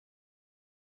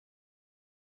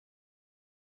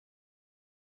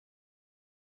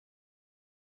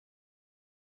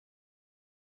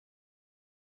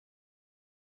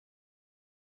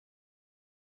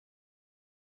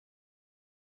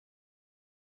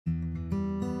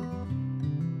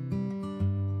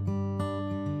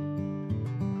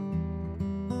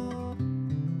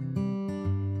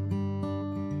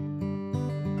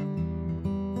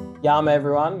Yama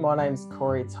everyone, my name's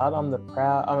Corey Tutt. I'm a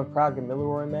proud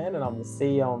Gamilaroi man and I'm the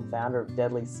CEO and founder of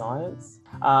DeadlyScience.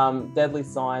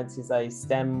 DeadlyScience is a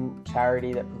STEM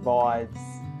charity that provides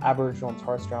Aboriginal and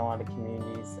Torres Strait Islander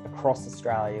communities across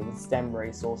Australia with STEM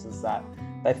resources that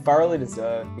they thoroughly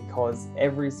deserve, because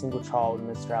every single child in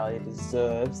Australia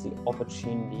deserves the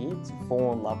opportunity to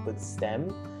fall in love with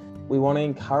STEM. We want to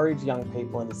encourage young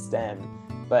people into STEM,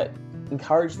 but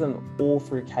encourage them all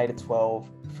through K-12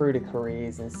 through to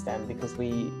careers in STEM, because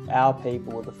our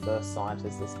people were the first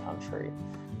scientists in this country.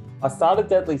 I started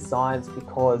DeadlyScience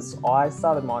because I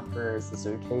started my career as a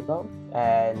zookeeper,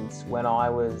 and when I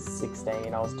was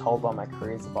 16 I was told by my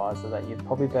careers advisor that you're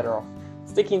probably better off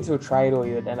sticking to a trade or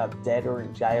you'd end up dead or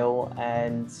in jail,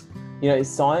 and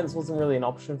science wasn't really an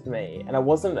option for me. And it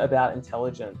wasn't about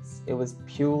intelligence, it was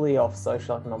purely off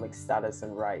socioeconomic status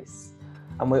and race.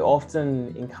 And we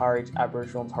often encourage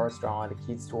Aboriginal and Torres Strait Islander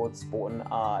kids towards sport and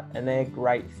art, and they're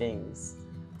great things,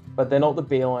 but they're not the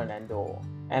be-all and end-all.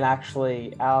 And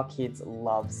actually, our kids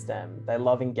love STEM. They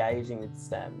love engaging with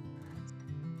STEM.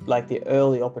 Like the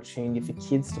early opportunity for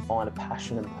kids to find a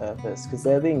passion and purpose, because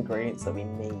they're the ingredients that we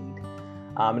need.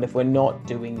 And if we're not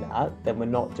doing that, then we're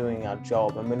not doing our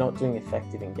job and we're not doing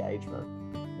effective engagement.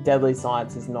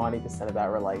 DeadlyScience is 90%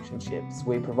 about relationships.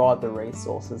 We provide the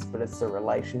resources, but it's the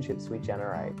relationships we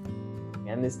generate.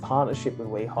 And this partnership with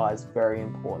WEHI is very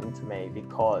important to me,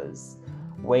 because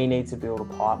we need to build a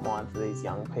pipeline for these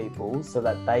young people so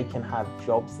that they can have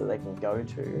jobs that they can go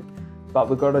to. But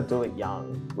we've got to do it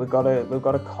young. We've got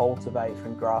to cultivate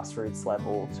from grassroots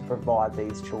level to provide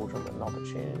these children with an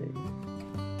opportunity.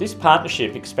 This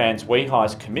partnership expands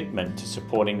WEHI's commitment to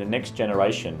supporting the next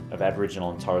generation of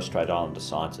Aboriginal and Torres Strait Islander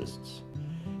scientists.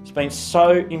 It's been so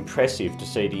impressive to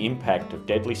see the impact of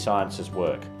DeadlyScience's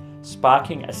work,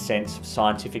 sparking a sense of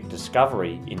scientific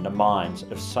discovery in the minds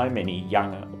of so many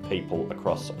young people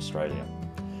across Australia.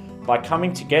 By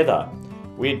coming together,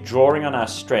 we're drawing on our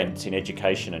strengths in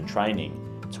education and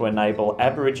training to enable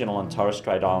Aboriginal and Torres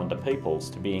Strait Islander peoples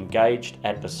to be engaged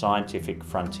at the scientific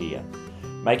frontier,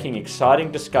 making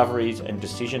exciting discoveries and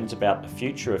decisions about the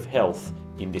future of health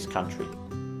in this country.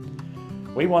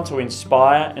 We want to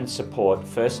inspire and support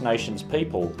First Nations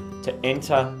people to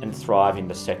enter and thrive in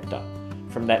the sector,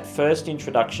 from that first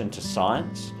introduction to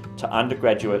science to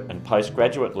undergraduate and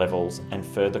postgraduate levels and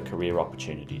further career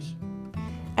opportunities.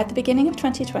 At the beginning of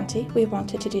 2020, we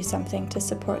wanted to do something to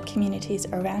support communities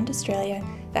around Australia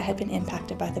that had been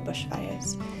impacted by the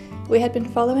bushfires. We had been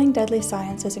following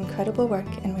DeadlyScience's incredible work,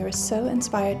 and we were so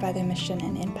inspired by their mission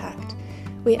and impact.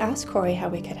 We asked Corey how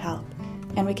we could help,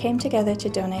 and we came together to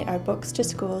donate our books to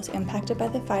schools impacted by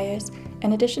the fires,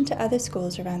 in addition to other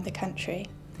schools around the country.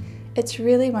 It's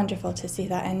really wonderful to see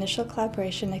that initial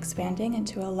collaboration expanding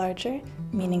into a larger,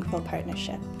 meaningful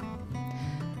partnership.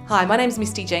 Hi, my name's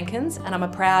Misty Jenkins, and I'm a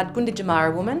proud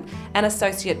Gunditjmara woman and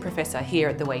Associate Professor here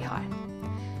at the WEHI.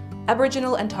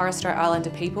 Aboriginal and Torres Strait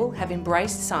Islander people have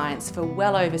embraced science for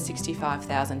well over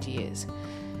 65,000 years.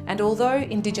 And although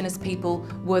Indigenous people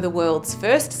were the world's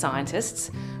first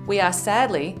scientists, we are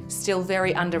sadly still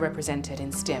very underrepresented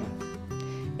in STEM.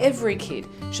 Every kid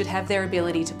should have their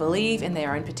ability to believe in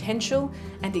their own potential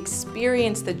and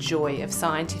experience the joy of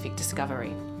scientific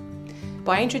discovery.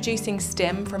 By introducing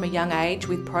STEM from a young age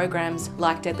with programs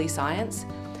like DeadlyScience,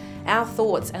 our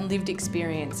thoughts and lived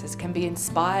experiences can be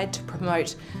inspired to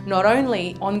promote not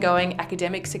only ongoing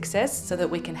academic success so that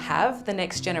we can have the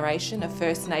next generation of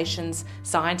First Nations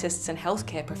scientists and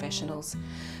healthcare professionals,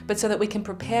 but so that we can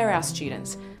prepare our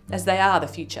students as they are the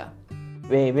future.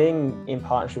 Being in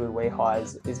partnership with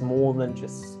WEHI is more than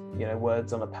just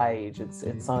words on a page. It's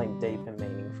something deep and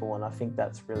meaningful, and I think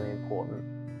that's really important.